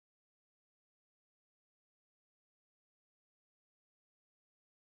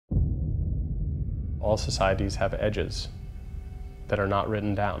All societies have edges that are not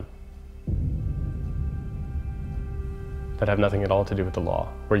written down, that have nothing at all to do with the law,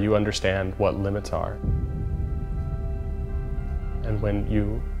 where you understand what limits are. And when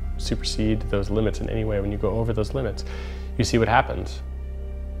you supersede those limits in any way, when you go over those limits, you see what happens.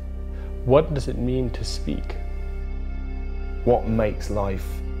 What does it mean to speak? What makes life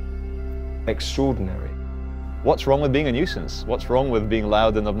extraordinary? What's wrong with being a nuisance? What's wrong with being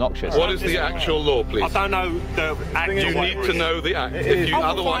loud and obnoxious? What is the actual law, please? I don't know the act. You need to know the act. If you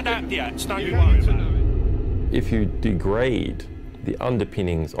I'll find out the acts, don't you worry about it. If you degrade the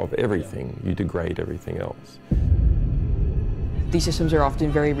underpinnings of everything, you degrade everything else. These systems are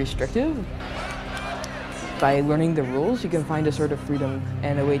often very restrictive. By learning the rules, you can find a sort of freedom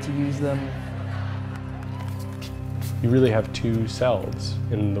and a way to use them. You really have two selves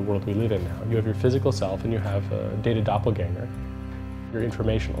in the world we live in now. You have your physical self and you have a data doppelganger, your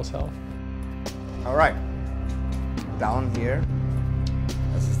informational self. All right, down here,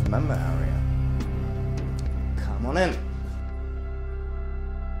 this is the member area. Come on in.